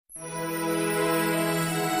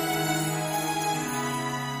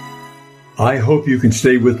I hope you can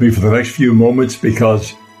stay with me for the next few moments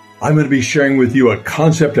because I'm going to be sharing with you a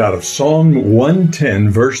concept out of Psalm 110,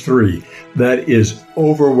 verse 3, that is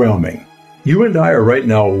overwhelming. You and I are right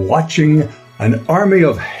now watching an army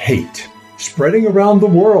of hate spreading around the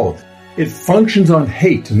world. It functions on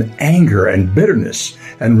hate and anger and bitterness,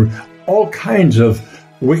 and all kinds of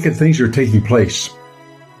wicked things are taking place.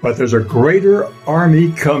 But there's a greater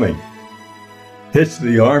army coming. It's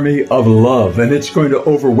the army of love, and it's going to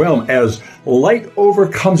overwhelm. As light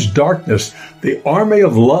overcomes darkness, the army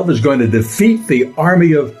of love is going to defeat the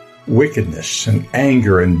army of wickedness and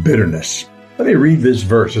anger and bitterness. Let me read this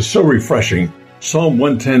verse. It's so refreshing. Psalm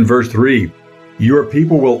 110, verse 3. Your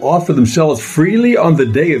people will offer themselves freely on the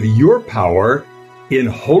day of your power in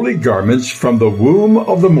holy garments from the womb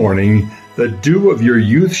of the morning. The dew of your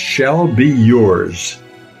youth shall be yours.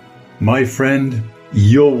 My friend,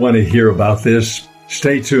 you'll want to hear about this.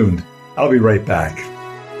 Stay tuned. I'll be right back.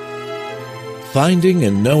 Finding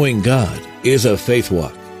and knowing God is a faith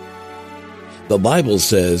walk. The Bible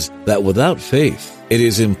says that without faith, it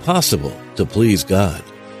is impossible to please God.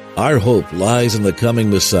 Our hope lies in the coming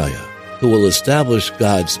Messiah, who will establish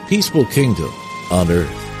God's peaceful kingdom on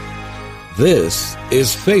earth. This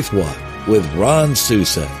is Faith Walk with Ron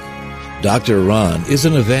Susak. Dr. Ron is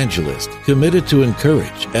an evangelist committed to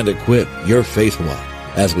encourage and equip your faith walk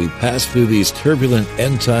as we pass through these turbulent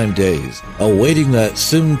end-time days, awaiting that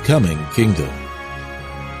soon-coming kingdom.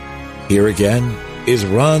 Here again is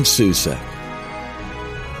Ron Susak.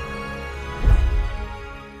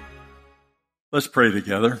 Let's pray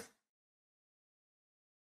together.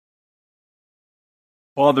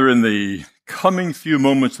 Father, in the coming few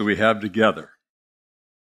moments that we have together,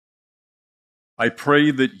 I pray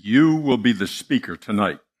that you will be the speaker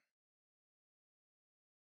tonight,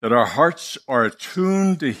 that our hearts are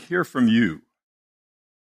attuned to hear from you.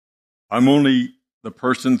 I'm only the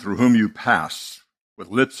person through whom you pass with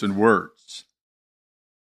lips and words,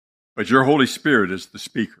 but your Holy Spirit is the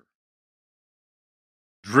speaker.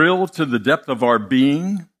 Drill to the depth of our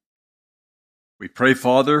being. We pray,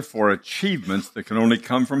 Father, for achievements that can only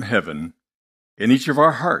come from heaven in each of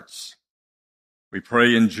our hearts. We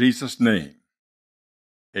pray in Jesus' name.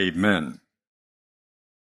 Amen.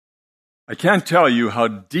 I can't tell you how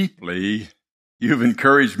deeply you've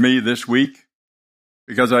encouraged me this week,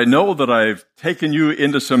 because I know that I've taken you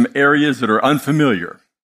into some areas that are unfamiliar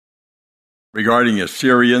regarding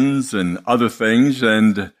Assyrians and other things,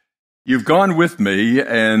 and you've gone with me,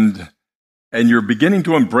 and you're beginning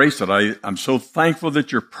to embrace it. I'm so thankful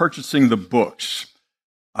that you're purchasing the books.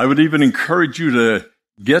 I would even encourage you to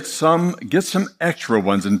get some extra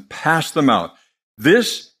ones and pass them out.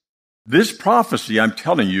 This prophecy, I'm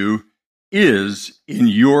telling you, is in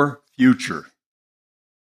your future.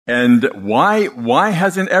 And why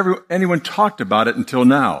hasn't anyone talked about it until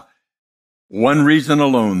now? One reason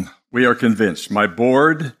alone, we are convinced. My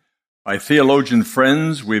board, my theologian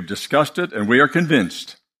friends, we've discussed it, and we are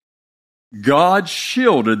convinced. God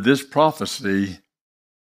shielded this prophecy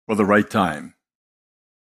for the right time.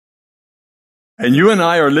 And you and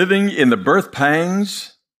I are living in the birth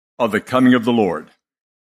pangs of the coming of the Lord.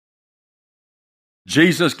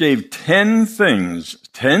 Jesus gave 10 things,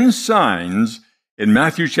 10 signs in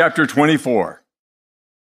Matthew chapter 24.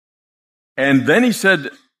 And then he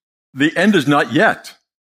said, the end is not yet.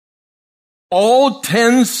 All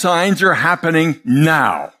 10 signs are happening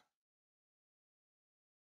now.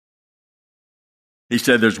 He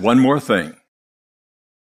said, there's one more thing.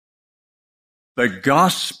 The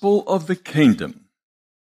gospel of the kingdom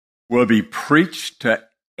will be preached to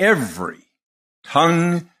every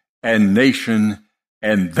tongue and nation,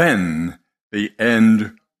 and then the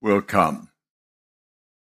end will come.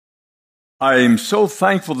 I'm so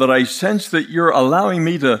thankful that I sense that you're allowing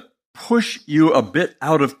me to push you a bit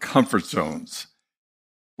out of comfort zones.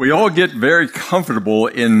 We all get very comfortable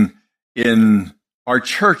in our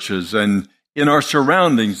churches and in our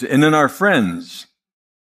surroundings and in our friends.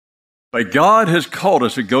 But God has called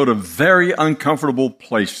us to go to very uncomfortable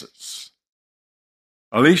places.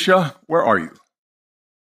 Alicia, where are you?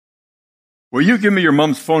 Will you give me your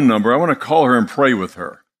mom's phone number? I want to call her and pray with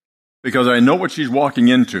her, because I know what she's walking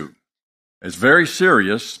into. It's very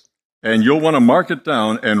serious, and you'll want to mark it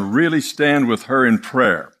down and really stand with her in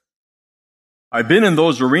prayer. I've been in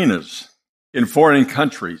those arenas in foreign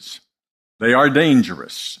countries. They are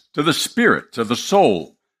dangerous to the spirit, to the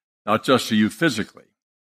soul, not just to you physically.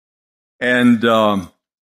 And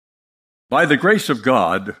by the grace of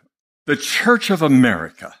God, the Church of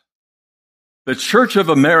America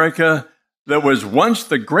that was once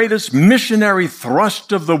the greatest missionary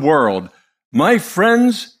thrust of the world, my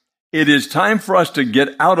friends, It is time for us to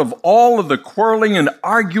get out of all of the quarreling and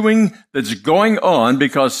arguing that's going on,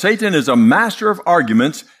 because Satan is a master of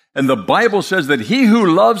arguments, and the Bible says that he who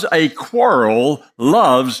loves a quarrel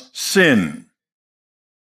loves sin.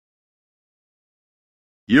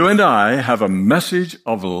 You and I have a message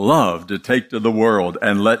of love to take to the world,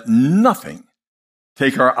 and let nothing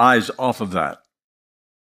take our eyes off of that.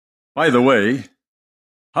 By the way,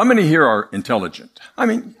 how many here are intelligent?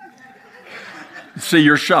 See,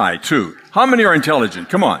 you're shy, too. How many are intelligent?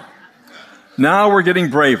 Come on. Now we're getting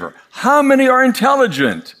braver. How many are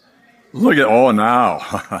intelligent? Look at,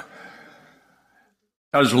 now.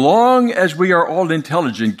 As long as we are all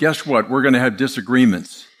intelligent, guess what? We're going to have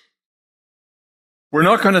disagreements. We're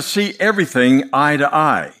not going to see everything eye to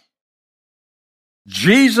eye.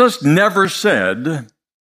 Jesus never said,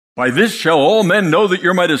 "By this shall all men know that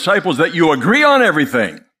you're my disciples," that you agree on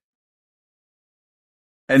everything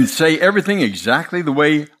and say everything exactly the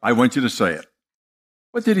way I want you to say it.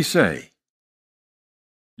 What did he say?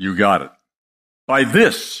 You got it. By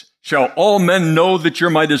this shall all men know that you're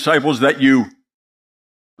my disciples, that you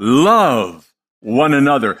love one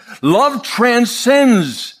another. Love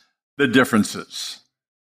transcends the differences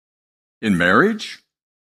in marriage,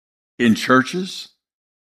 in churches,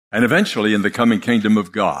 and eventually in the coming kingdom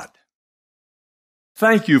of God.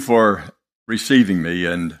 Thank you for receiving me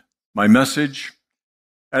and my message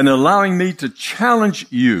and allowing me to challenge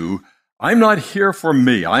you. I'm not here for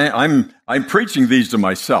me. I'm preaching these to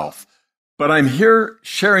myself, but I'm here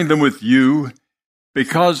sharing them with you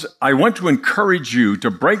because I want to encourage you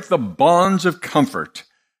to break the bonds of comfort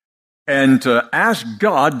and to ask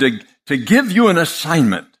God to give you an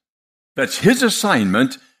assignment. That's his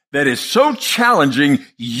assignment that is so challenging,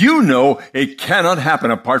 you know it cannot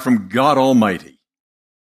happen apart from God Almighty.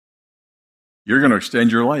 You're going to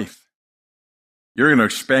extend your life. You're going to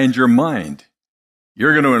expand your mind.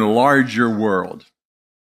 You're going to enlarge your world.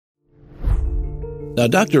 Now,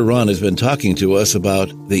 Dr. Ron has been talking to us about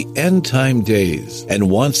the end-time days and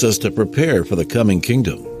wants us to prepare for the coming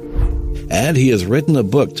kingdom. And he has written a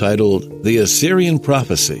book titled The Assyrian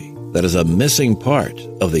Prophecy that is a missing part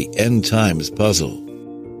of the end times puzzle.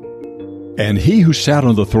 And he who sat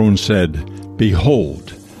on the throne said,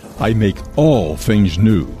 "Behold, I make all things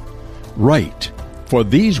new. Write, for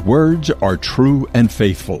these words are true and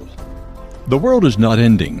faithful." The world is not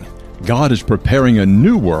ending. God is preparing a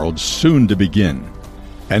new world soon to begin.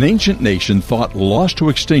 An ancient nation thought lost to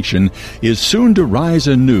extinction is soon to rise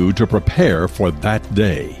anew to prepare for that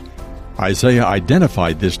day. Isaiah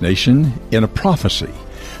identified this nation in a prophecy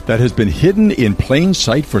that has been hidden in plain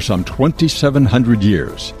sight for some 2,700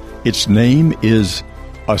 years. Its name is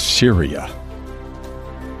Assyria.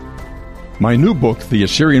 My new book, The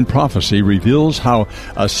Assyrian Prophecy, reveals how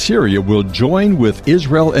Assyria will join with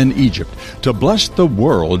Israel and Egypt to bless the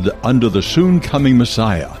world under the soon-coming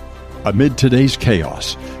Messiah. Amid today's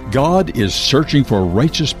chaos, God is searching for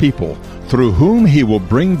righteous people through whom he will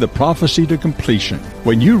bring the prophecy to completion.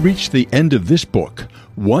 When you reach the end of this book,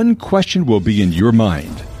 one question will be in your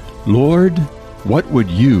mind: Lord, what would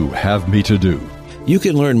you have me to do? You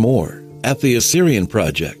can learn more at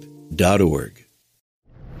theassyrianproject.org.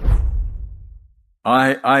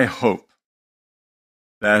 I hope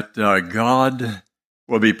that God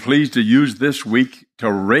will be pleased to use this week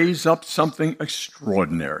to raise up something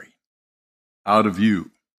extraordinary out of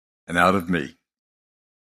you and out of me.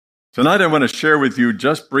 Tonight I want to share with you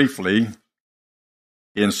just briefly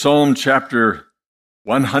in Psalm chapter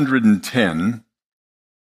 110,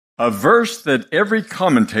 a verse that every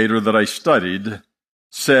commentator that I studied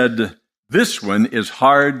said, this one is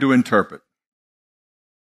hard to interpret.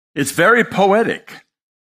 It's very poetic.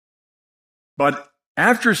 But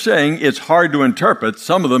after saying it's hard to interpret,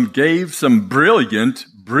 some of them gave some brilliant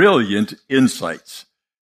insights.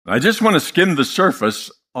 I just want to skim the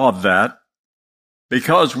surface of that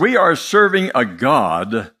because we are serving a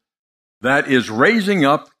God that is raising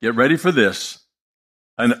up, get ready for this,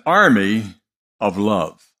 an army of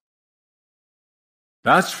love.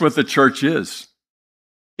 That's what the church is.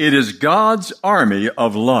 It is God's army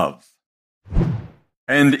of love.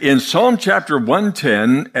 And in Psalm chapter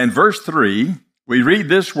 110 and verse 3, we read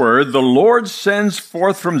this word, "The Lord sends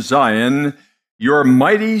forth from Zion your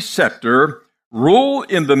mighty scepter, rule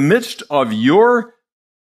in the midst of your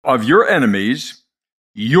enemies.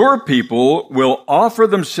 Your people will offer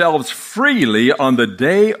themselves freely on the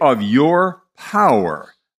day of your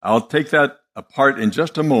power." I'll take that apart in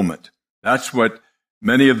just a moment. That's what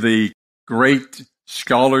many of the great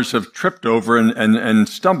scholars have tripped over and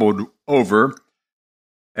stumbled over.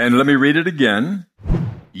 And let me read it again.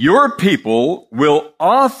 Your people will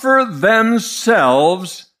offer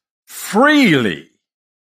themselves freely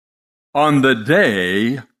on the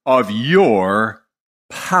day of your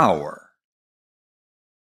power.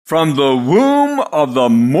 From the womb of the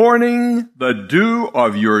morning, the dew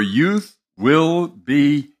of your youth will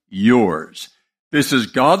be yours. This is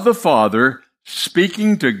God the Father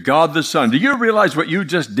speaking to God the Son. Do you realize what you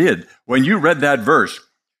just did when you read that verse?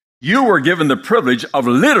 You were given the privilege of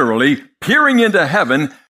literally peering into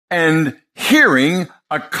heaven and hearing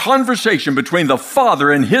a conversation between the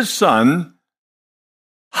Father and his Son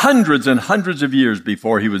hundreds and hundreds of years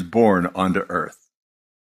before he was born onto earth.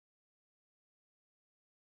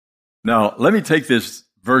 Now, let me take this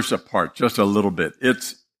verse apart just a little bit.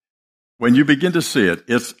 When you begin to see it,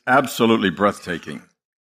 it's absolutely breathtaking.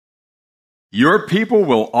 Your people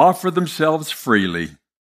will offer themselves freely.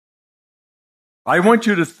 I want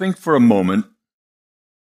you to think for a moment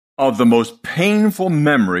of the most painful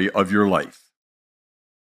memory of your life.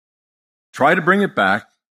 Try to bring it back.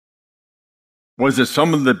 Was it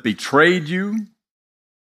someone that betrayed you?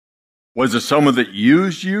 Was it someone that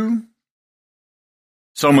used you?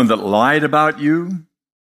 Someone that lied about you?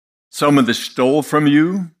 Someone that stole from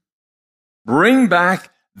you? Bring back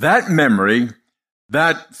that memory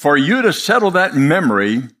that for you to settle that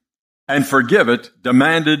memory and forgive it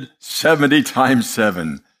demanded 70 times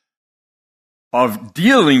 7 of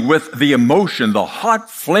dealing with the emotion, the hot,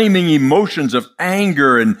 flaming emotions of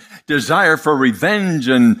anger and desire for revenge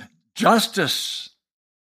and justice.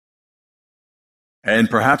 And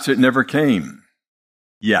perhaps it never came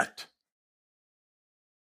yet.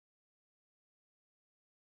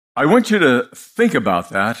 I want you to think about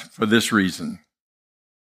that for this reason.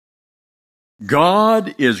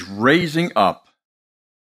 God is raising up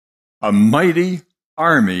a mighty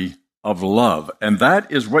army of love, and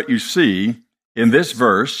that is what you see in this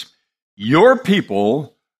verse. Your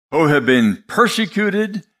people who have been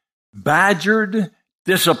persecuted, badgered,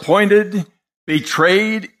 disappointed,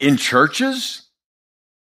 betrayed in churches,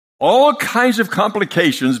 all kinds of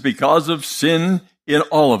complications because of sin in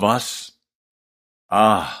all of us.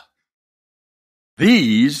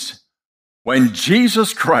 These, when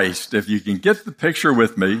Jesus Christ, if you can get the picture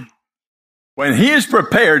with me, when he is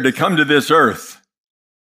prepared to come to this earth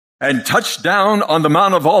and touch down on the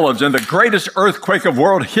Mount of Olives, and the greatest earthquake of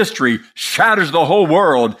world history shatters the whole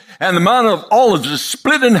world, and the Mount of Olives is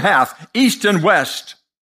split in half, east and west,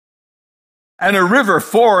 and a river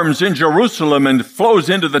forms in Jerusalem and flows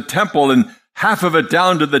into the temple, and half of it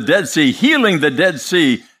down to the Dead Sea, healing the Dead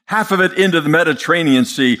Sea, half of it into the Mediterranean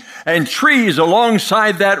Sea, and trees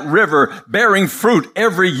alongside that river bearing fruit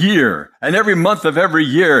every year and every month of every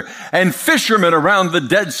year, and fishermen around the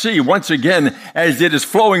Dead Sea once again as it is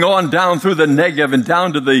flowing on down through the Negev and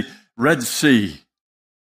down to the Red Sea.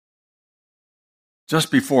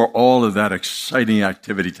 Just before all of that exciting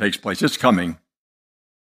activity takes place, it's coming.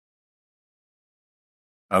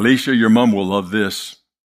 Alicia, your mom will love this.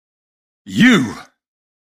 You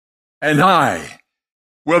and I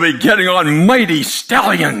will be getting on mighty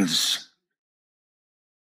stallions.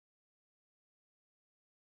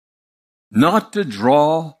 Not to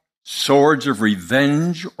draw swords of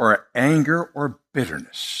revenge or anger or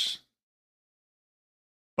bitterness,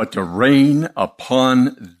 but to reign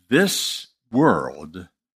upon this world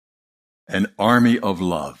an army of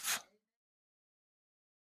love.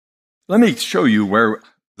 Let me show you where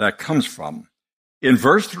that comes from. In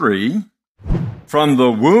verse 3, from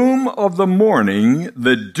the womb of the morning,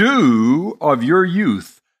 the dew of your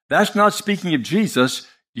youth. That's not speaking of Jesus.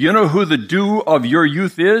 Do you know who the dew of your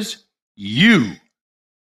youth is? You.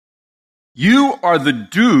 You are the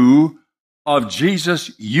dew of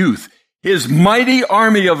Jesus' youth, his mighty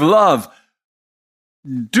army of love.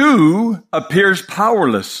 Dew appears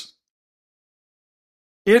powerless.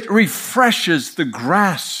 It refreshes the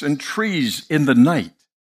grass and trees in the night,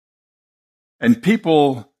 and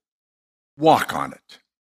people walk on it.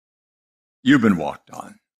 You've been walked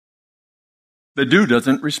on. The dew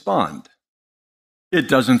doesn't respond. It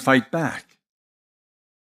doesn't fight back.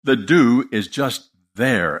 The dew is just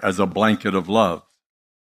there as a blanket of love.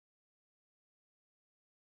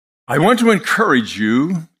 I want to encourage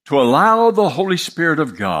you to allow the Holy Spirit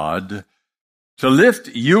of God to lift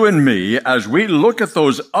you and me as we look at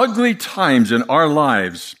those ugly times in our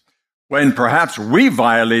lives when perhaps we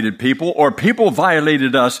violated people or people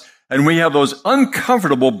violated us, and we have those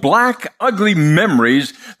uncomfortable, black, ugly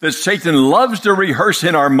memories that Satan loves to rehearse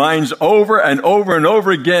in our minds over and over and over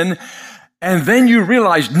again. And then you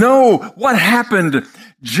realize, no, what happened?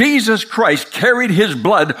 Jesus Christ carried his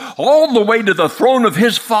blood all the way to the throne of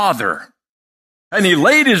his Father. And he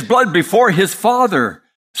laid his blood before his Father.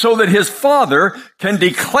 so that his Father can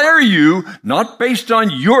declare you, not based on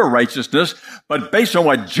your righteousness, but based on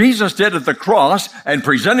what Jesus did at the cross and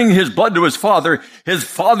presenting his blood to his Father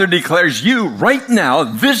declares you right now,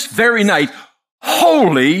 this very night,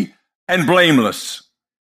 holy and blameless.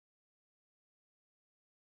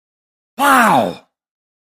 Wow!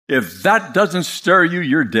 If that doesn't stir you,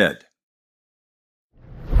 you're dead.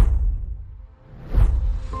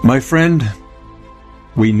 My friend,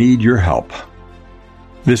 we need your help.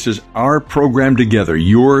 This is our program together,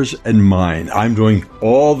 yours and mine. I'm doing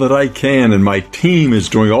all that I can, and my team is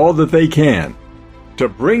doing all that they can to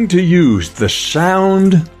bring to you the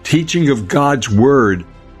sound teaching of God's Word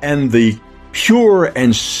and the pure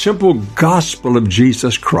and simple gospel of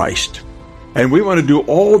Jesus Christ. And we want to do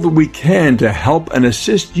all that we can to help and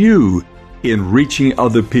assist you in reaching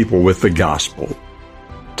other people with the gospel.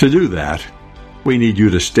 To do that, we need you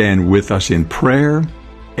to stand with us in prayer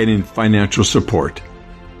and in financial support.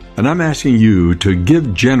 And I'm asking you to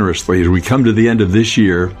give generously as we come to the end of this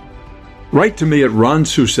year. Write to me at Ron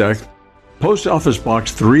Susek, Post Office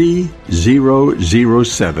Box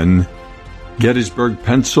 3007, Gettysburg,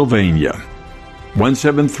 Pennsylvania,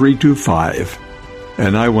 17325.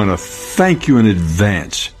 And I want to thank you in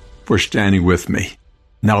advance for standing with me.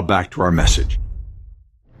 Now back to our message.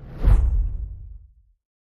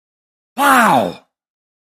 Wow!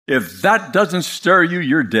 If that doesn't stir you,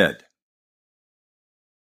 you're dead.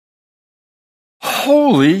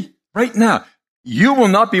 Holy right now. You will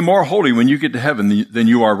not be more holy when you get to heaven than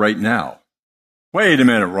you are right now. Wait a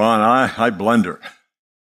minute, Ron, I blunder.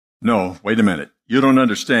 No, wait a minute. You don't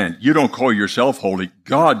understand. You don't call yourself holy.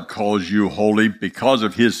 God calls you holy because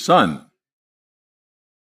of his Son.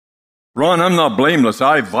 Ron, I'm not blameless.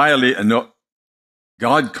 I violate. No,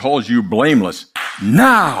 God calls you blameless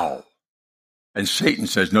now. And Satan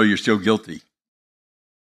says, no, you're still guilty.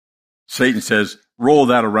 Satan says, roll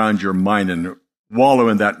that around your mind and wallow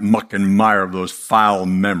in that muck and mire of those foul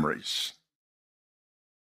memories.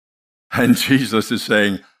 And Jesus is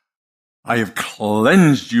saying, I have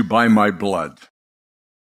cleansed you by my blood.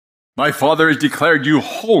 My Father has declared you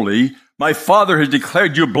holy. My Father has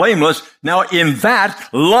declared you blameless. Now in that,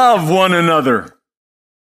 love one another.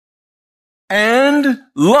 And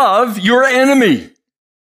love your enemy.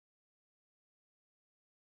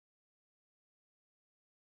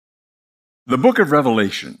 The book of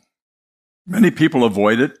Revelation, many people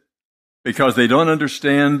avoid it because they don't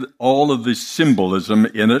understand all of the symbolism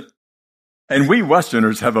in it. And we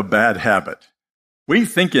Westerners have a bad habit. We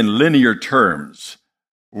think in linear terms.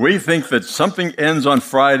 We think that something ends on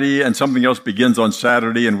Friday and something else begins on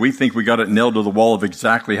Saturday, and we think we got it nailed to the wall of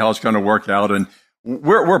exactly how it's going to work out, and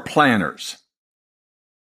we're planners.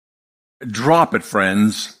 Drop it,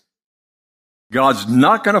 friends. God's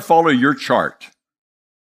not going to follow your chart.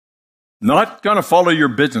 Not going to follow your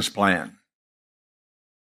business plan.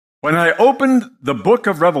 When I opened the book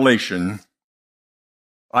of Revelation,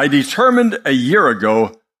 I determined a year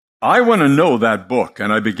ago, I want to know that book,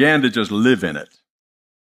 and I began to just live in it.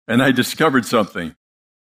 And I discovered something.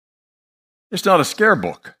 It's not a scare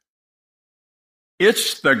book.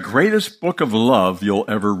 It's the greatest book of love you'll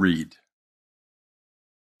ever read.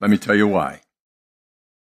 Let me tell you why.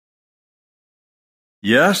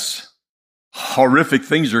 Yes, horrific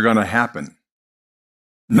things are going to happen.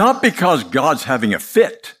 Not because God's having a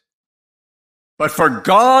fit, but for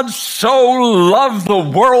God so loved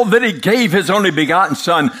the world that he gave his only begotten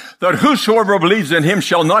Son, that whosoever believes in him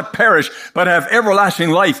shall not perish, but have everlasting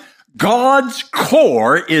life. God's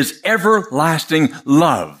core is everlasting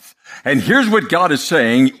love. And here's what God is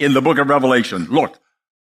saying in the book of Revelation. Look,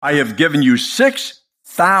 I have given you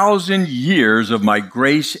 6,000 years of my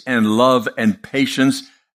grace and love and patience,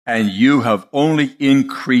 and you have only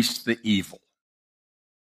increased the evil.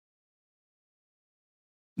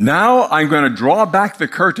 Now I'm going to draw back the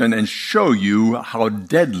curtain and show you how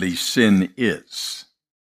deadly sin is.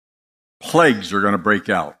 Plagues are going to break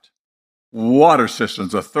out. Water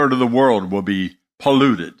systems, a third of the world will be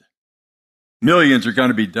polluted. Millions are going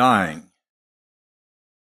to be dying.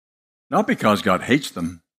 Not because God hates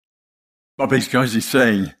them, but because he's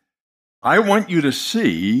saying, I want you to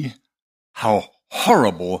see how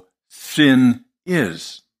horrible sin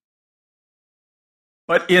is.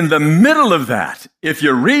 But in the middle of that, if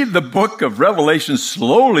you read the book of Revelation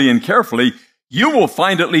slowly and carefully, you will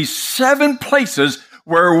find at least 7 places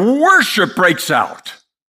where worship breaks out.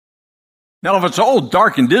 Now, if it's all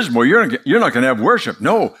dark and dismal, you're not going to have worship.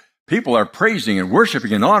 No, people are praising and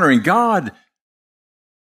worshiping and honoring God.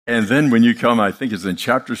 And then when you come, I think it's in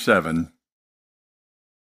chapter 7,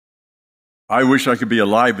 I wish I could be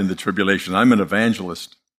alive in the tribulation. I'm an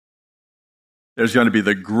evangelist. there's going to be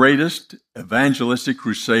the greatest evangelistic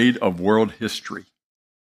crusade of world history.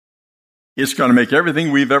 It's going to make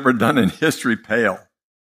everything we've ever done in history pale.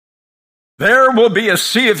 There will be a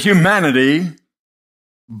sea of humanity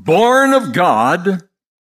born of God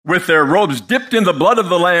with their robes dipped in the blood of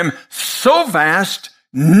the Lamb, so vast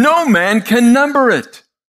no man can number it.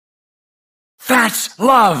 That's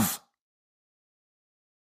love.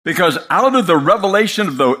 Because out of the revelation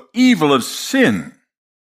of the evil of sin,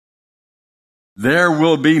 there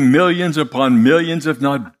will be millions upon millions, if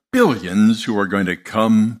not billions, who are going to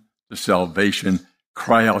come to salvation,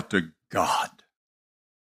 cry out to God.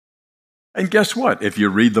 And guess what? If you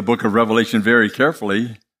read the book of Revelation very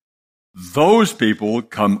carefully, those people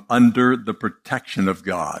come under the protection of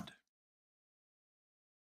God.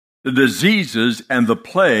 The diseases and the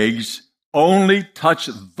plagues only touch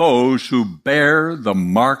those who bear the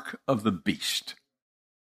mark of the beast.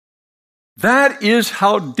 That is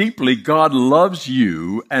how deeply God loves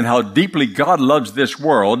you and how deeply God loves this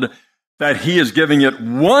world, that he is giving it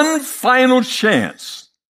one final chance.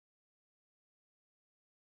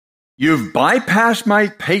 You've bypassed my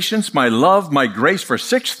patience, my love, my grace for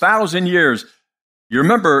 6,000 years. You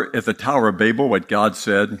remember at the Tower of Babel what God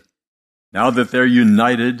said? Now that they're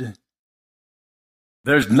united,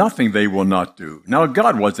 there's nothing they will not do. Now,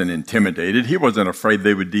 God wasn't intimidated. He wasn't afraid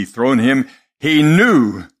they would dethrone him. He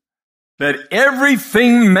knew that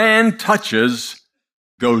everything man touches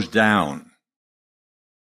goes down.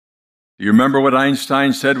 Do you remember what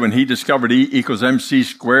Einstein said when he discovered E equals mc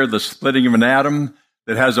squared, the splitting of an atom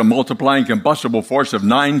that has a multiplying combustible force of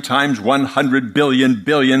 9 times 100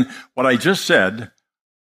 billion? What I just said,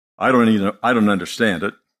 I don't understand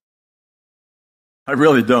it. I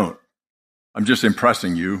really don't. I'm just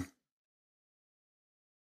impressing you.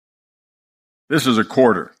 This is a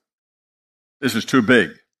quarter. This is too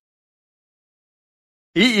big.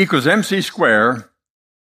 E equals mc squared,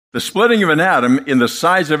 the splitting of an atom in the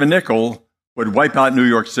size of a nickel would wipe out New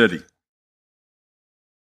York City.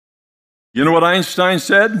 You know what Einstein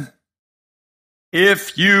said?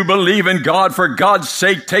 If you believe in God, for God's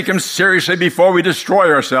sake, take him seriously before we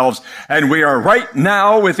destroy ourselves. And we are right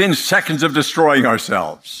now within seconds of destroying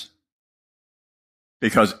ourselves.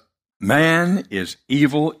 Because man is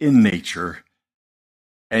evil in nature,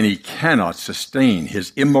 and he cannot sustain,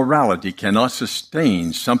 his immorality cannot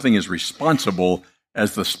sustain something as responsible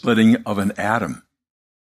as the splitting of an atom.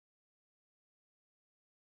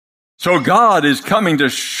 So God is coming to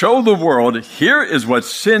show the world, here is what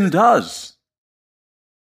sin does.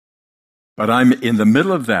 But I'm in the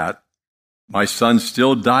middle of that. My son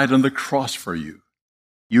still died on the cross for you.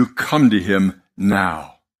 You come to him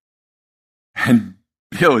now. And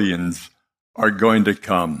billions are going to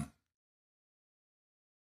come.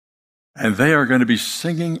 And they are going to be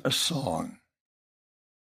singing a song.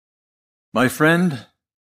 My friend,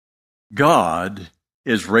 God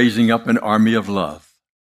is raising up an army of love.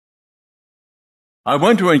 I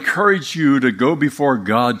want to encourage you to go before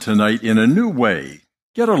God tonight in a new way.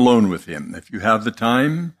 Get alone with him if you have the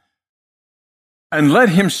time. And let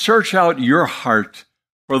him search out your heart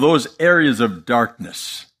for those areas of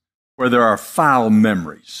darkness where there are foul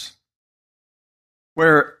memories,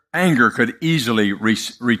 where anger could easily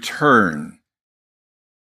return,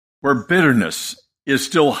 where bitterness is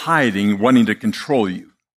still hiding, wanting to control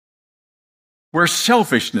you, where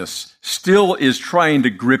selfishness still is trying to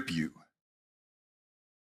grip you.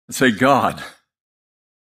 And say, God,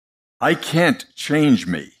 I can't change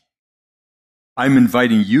me. I'm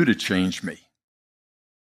inviting you to change me.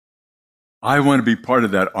 I want to be part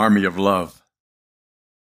of that army of love.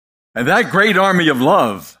 And that great army of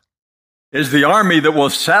love is the army that will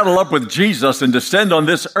saddle up with Jesus and descend on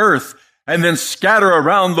this earth and then scatter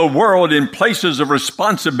around the world in places of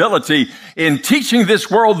responsibility in teaching this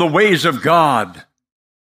world the ways of God.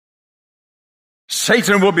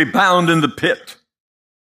 Satan will be bound in the pit,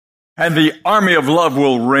 and the army of love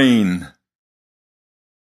will reign.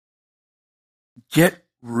 Get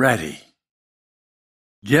ready.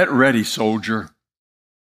 Get ready, soldier.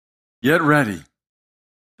 Get ready.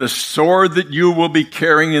 The sword that you will be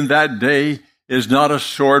carrying in that day is not a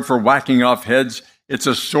sword for whacking off heads. It's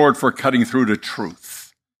a sword for cutting through to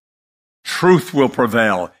truth. Truth will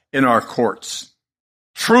prevail in our courts.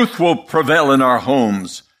 Truth will prevail in our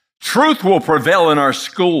homes. Truth will prevail in our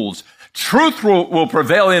schools. Truth will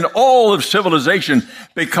prevail in all of civilization,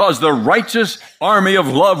 because the righteous army of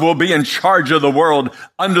love will be in charge of the world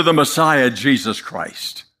under the Messiah, Jesus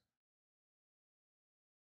Christ.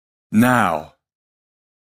 Now,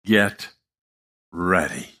 get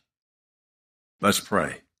ready. Let's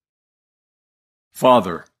pray.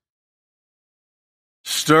 Father,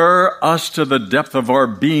 stir Stir us to the depth of our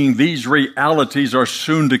being. These realities are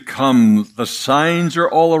soon to come. The signs are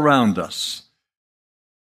all around us.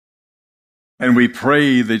 And we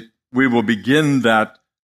pray that we will begin that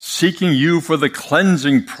seeking you for the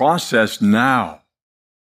cleansing process now.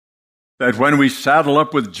 That when we saddle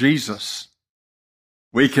up with Jesus,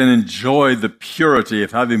 we can enjoy the purity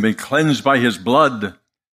of having been cleansed by his blood.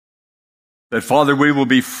 That, Father, we will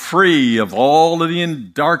be free of all of the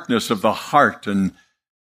darkness of the heart and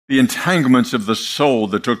the entanglements of the soul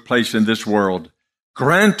that took place in this world.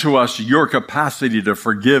 Grant to us your capacity to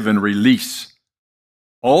forgive and release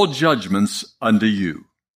all judgments unto you.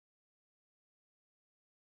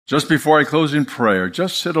 Just before I close in prayer,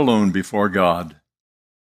 just sit alone before God.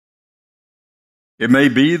 It may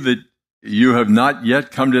be that you have not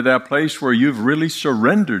yet come to that place where you've really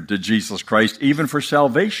surrendered to Jesus Christ, even for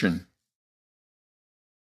salvation.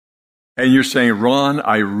 And you're saying, Ron,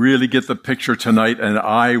 I really get the picture tonight, and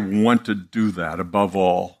I want to do that above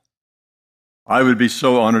all. I would be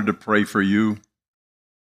so honored to pray for you.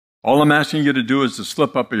 All I'm asking you to do is to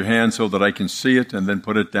slip up your hand so that I can see it, and then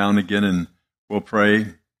put it down again, and we'll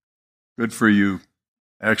pray. Good for you.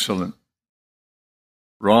 Excellent.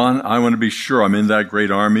 Ron, I want to be sure I'm in that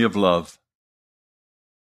great army of love.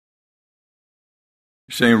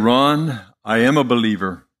 You're saying, Ron, I am a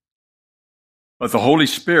believer, but the Holy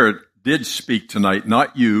Spirit did speak tonight,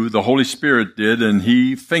 not you. The Holy Spirit did, and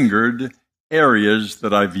he fingered areas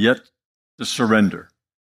that I've yet to surrender.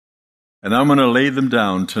 And I'm going to lay them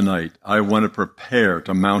down tonight. I want to prepare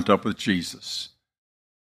to mount up with Jesus.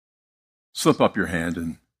 Slip up your hand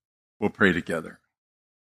and we'll pray together.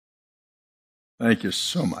 Thank you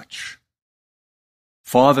so much.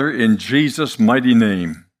 Father, in Jesus' mighty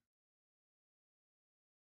name,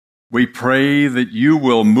 we pray that you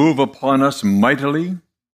will move upon us mightily,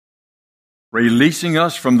 releasing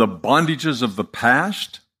us from the bondages of the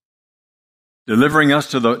past, delivering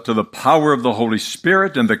us to the power of the Holy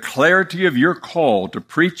Spirit and the clarity of your call to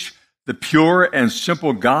preach the pure and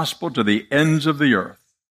simple gospel to the ends of the earth.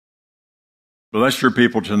 Bless your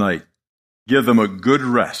people tonight. Give them a good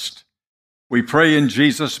rest. We pray in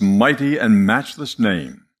Jesus' mighty and matchless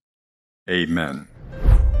name. Amen.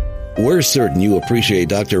 We're certain you appreciate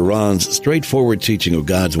Dr. Ron's straightforward teaching of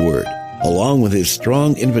God's Word, along with his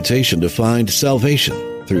strong invitation to find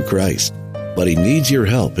salvation through Christ. But he needs your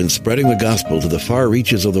help in spreading the gospel to the far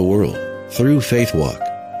reaches of the world through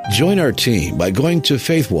FaithWalk. Join our team by going to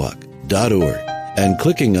faithwalk.org and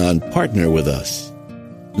clicking on Partner with Us.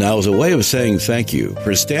 Now, as a way of saying thank you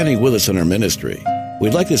for standing with us in our ministry,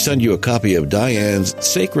 we'd like to send you a copy of Diane's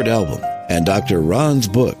Sacred Album and Dr. Ron's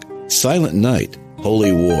book, Silent Night,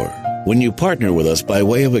 Holy War, when you partner with us by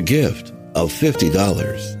way of a gift of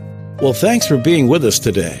 $50. Well, thanks for being with us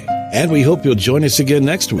today, and we hope you'll join us again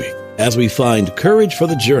next week as we find courage for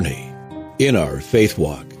the journey in our faith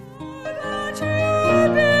walk.